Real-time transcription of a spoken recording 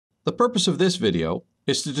The purpose of this video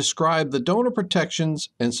is to describe the donor protections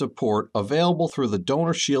and support available through the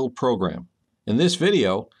Donor Shield program. In this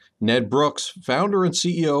video, Ned Brooks, founder and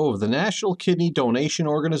CEO of the National Kidney Donation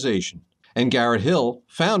Organization, and Garrett Hill,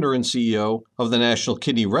 founder and CEO of the National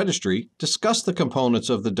Kidney Registry, discuss the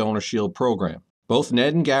components of the Donor Shield program. Both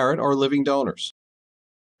Ned and Garrett are living donors.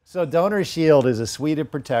 So Donor Shield is a suite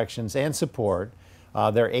of protections and support.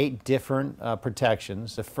 There are 8 different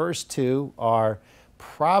protections. The first 2 are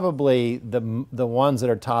probably the ones that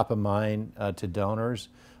are top of mind to donors.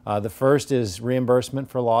 The first is reimbursement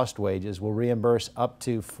for lost wages. We'll reimburse up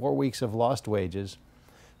to 4 weeks of lost wages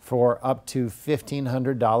for up to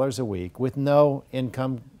 $1,500 a week with no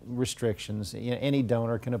income restrictions. Any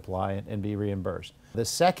donor can apply and be reimbursed. The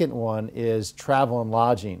second one is travel and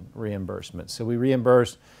lodging reimbursement. So we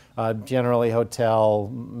reimburse generally hotel,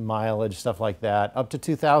 mileage, stuff like that, up to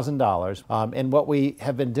 $2,000. And what we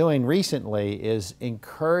have been doing recently is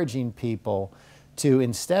encouraging people to,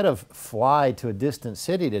 instead of fly to a distant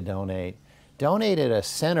city to donate at a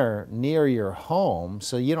center near your home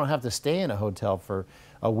so you don't have to stay in a hotel for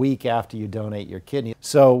a week after you donate your kidney.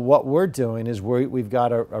 So what we're doing is we've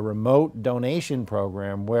got a remote donation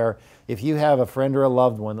program where if you have a friend or a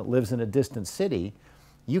loved one that lives in a distant city,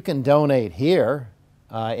 you can donate here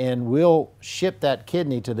and we'll ship that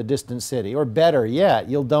kidney to the distant city. Or better yet,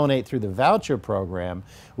 you'll donate through the voucher program.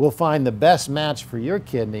 We'll find the best match for your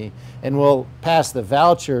kidney and we'll pass the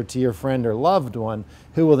voucher to your friend or loved one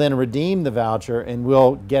who will then redeem the voucher and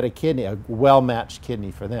we'll get a kidney, a well-matched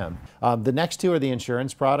kidney for them. The next 2 are the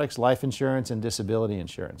insurance products, life insurance and disability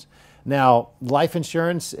insurance. Now, life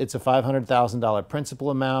insurance, it's a $500,000 principal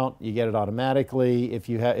amount. You get it automatically if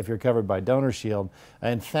you're covered by Donor Shield.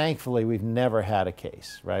 And thankfully, we've never had a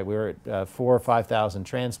case, right? We're at 4,000 or 5,000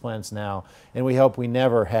 transplants now, and we hope we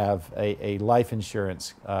never have a life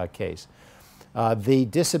insurance case. The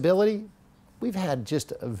disability, we've had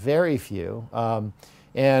just very few.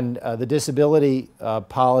 The disability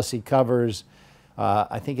policy covers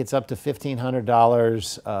I think it's up to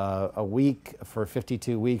 $1,500 a week for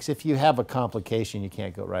 52 weeks. If you have a complication, you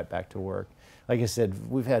can't go right back to work. Like I said,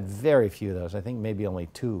 we've had very few of those. I think maybe only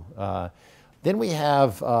 2. Then we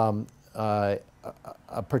have a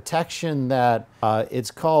protection that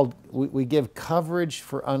it's called, we give coverage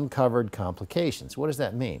for uncovered complications. What does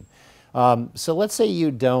that mean? So let's say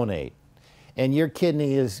you donate and your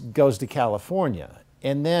kidney goes to California.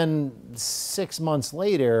 And then 6 months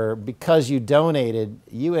later, because you donated,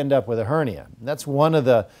 you end up with a hernia. That's one of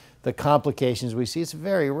the complications we see. It's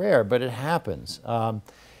very rare, but it happens.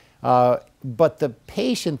 But the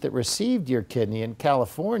patient that received your kidney in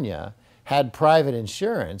California had private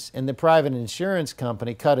insurance, and the private insurance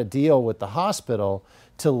company cut a deal with the hospital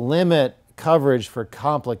to limit coverage for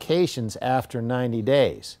complications after 90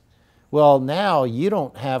 days. Well, now you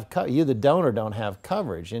don't have, you the donor don't have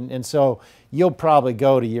coverage, and so you'll probably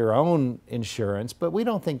go to your own insurance, but we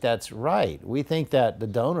don't think that's right. We think that the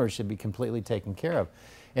donor should be completely taken care of.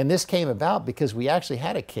 And this came about because we actually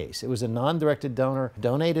had a case. It was a non-directed donor,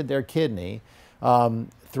 donated their kidney.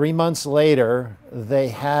 3 months later, they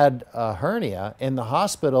had a hernia, and the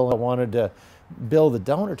hospital wanted to bill the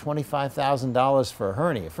donor $25,000 for a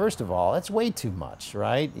hernia. First of all, that's way too much,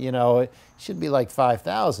 right? You know, it should be like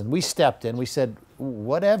 $5,000. We stepped in, we said,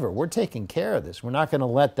 whatever, we're taking care of this. We're not going to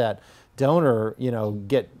let that donor, you know,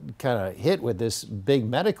 get kind of hit with this big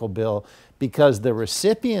medical bill because the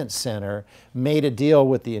recipient center made a deal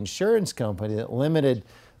with the insurance company that limited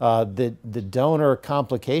the donor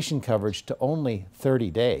complication coverage to only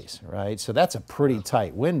 30 days, right? So that's a pretty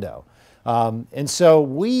tight window. And so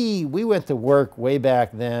we went to work way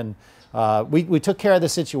back then. We took care of the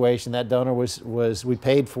situation. That donor we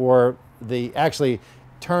paid for actually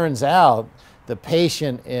turns out the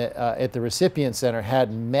patient at the recipient center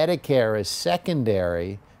had Medicare as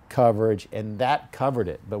secondary coverage, and that covered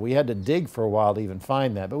it. But we had to dig for a while to even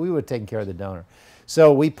find that, but we would have taken care of the donor.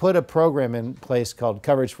 So we put a program in place called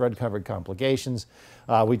Coverage for Uncovered Complications.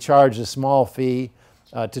 We charged a small fee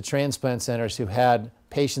to transplant centers who had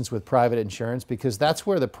patients with private insurance, because that's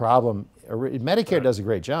where the problem, Medicare does a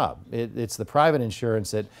great job. It's the private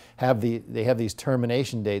insurance that they have these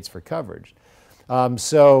termination dates for coverage.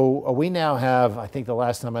 So we now have, I think the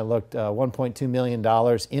last time I looked, $1.2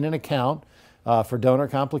 million in an account for donor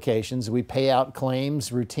complications. We pay out claims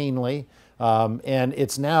routinely, and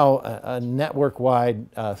it's now a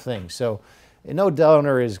network-wide thing. So no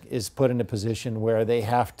donor is put in a position where they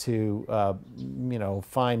have to, you know,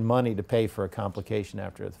 find money to pay for a complication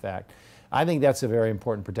after the fact. I think that's a very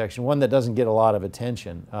important protection, one that doesn't get a lot of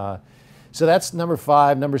attention. So that's number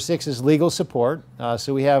 5. Number 6 is legal support.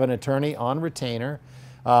 So we have an attorney on retainer.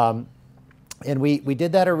 And we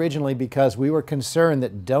did that originally because we were concerned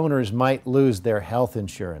that donors might lose their health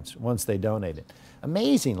insurance once they donated.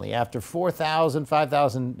 Amazingly, after 4,000,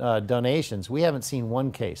 5,000 donations, we haven't seen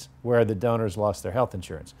one case where the donors lost their health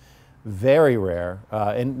insurance. Very rare.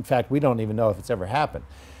 And in fact, we don't even know if it's ever happened.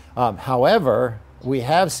 However, we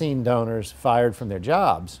have seen donors fired from their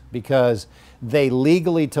jobs because they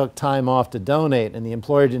legally took time off to donate and the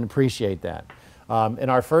employer didn't appreciate that. In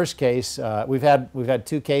our first case, we've had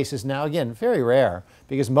 2 cases now. Again, very rare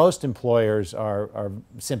because most employers are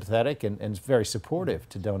sympathetic and very supportive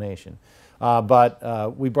to donation.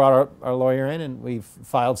 But we brought our lawyer in and we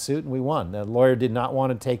filed suit and we won. The lawyer did not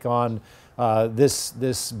want to take on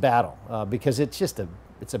this battle because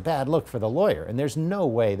it's a bad look for the lawyer and there's no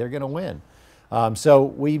way they're going to win. So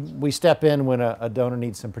we step in when a donor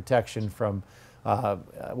needs some protection from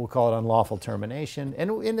we'll call it unlawful termination,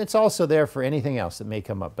 and it's also there for anything else that may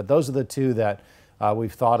come up. But those are the 2 that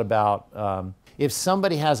we've thought about. If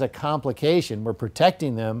somebody has a complication, we're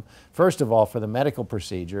protecting them, first of all, for the medical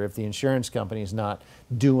procedure if the insurance company is not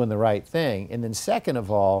doing the right thing. And then second of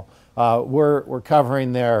all, we're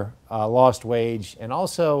covering their lost wage and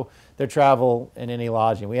also their travel and any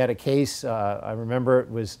lodging. We had a case, I remember it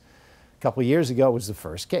was a couple of years ago, it was the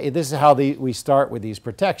first case. This is how we start with these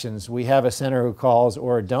protections. We have a center who calls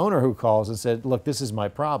or a donor who calls and said, look, this is my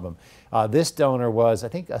problem. This donor was, I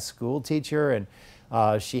think, a school teacher, and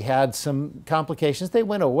she had some complications. They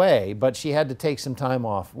went away, but she had to take some time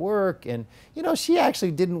off work. And, you know, she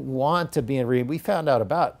actually didn't want to be reimbursed. We found out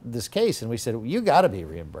about this case and we said, well, you got to be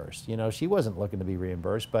reimbursed. You know, she wasn't looking to be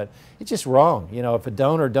reimbursed, but it's just wrong. You know, if a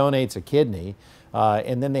donor donates a kidney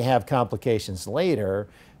and then they have complications later,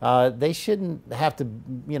 they shouldn't have to,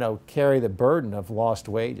 you know, carry the burden of lost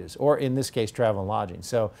wages, or in this case, travel and lodging.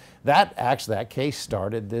 So that case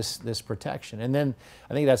started this protection. And then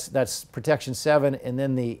I think that's protection 7. And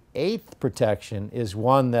then the 8th protection is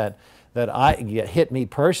one that hit me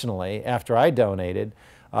personally after I donated.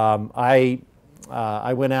 I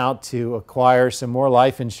went out to acquire some more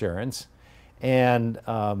life insurance, and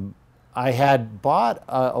I had bought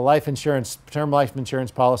a term life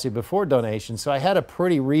insurance policy before donation, so I had a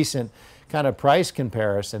pretty recent kind of price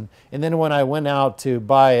comparison. And then when I went out to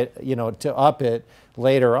buy it, you know, to up it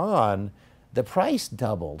later on, the price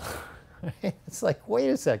doubled. It's like, wait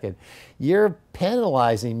a second, you're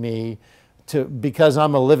penalizing me because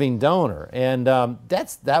I'm a living donor, and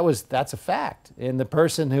that's a fact. And the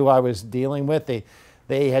person who I was dealing with,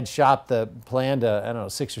 they had shopped the plan to, I don't know,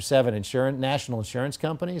 6 or 7 national insurance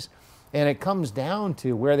companies. And it comes down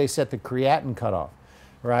to where they set the creatinine cutoff,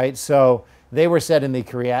 right? So they were setting the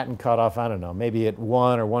creatinine cutoff, I don't know, maybe at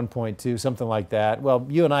 1 or 1.2, something like that. Well,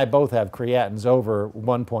 you and I both have creatines over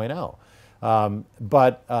 1.0.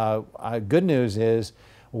 But good news is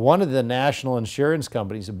one of the national insurance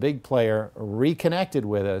companies, a big player, reconnected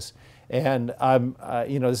with us. And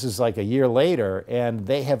you know, this is like a year later, and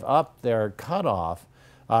they have upped their cutoff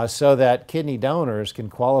so that kidney donors can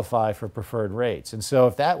qualify for preferred rates. And so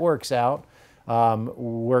if that works out,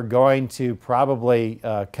 we're going to probably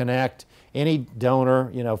connect any donor,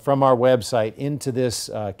 you know, from our website into this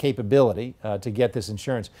capability to get this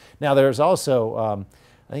insurance. Now, there's also,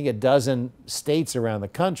 I think, a dozen states around the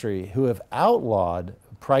country who have outlawed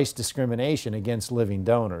price discrimination against living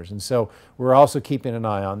donors. And so we're also keeping an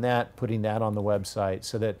eye on that, putting that on the website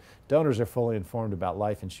so that donors are fully informed about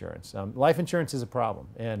life insurance. Life insurance is a problem,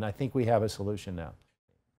 and I think we have a solution now.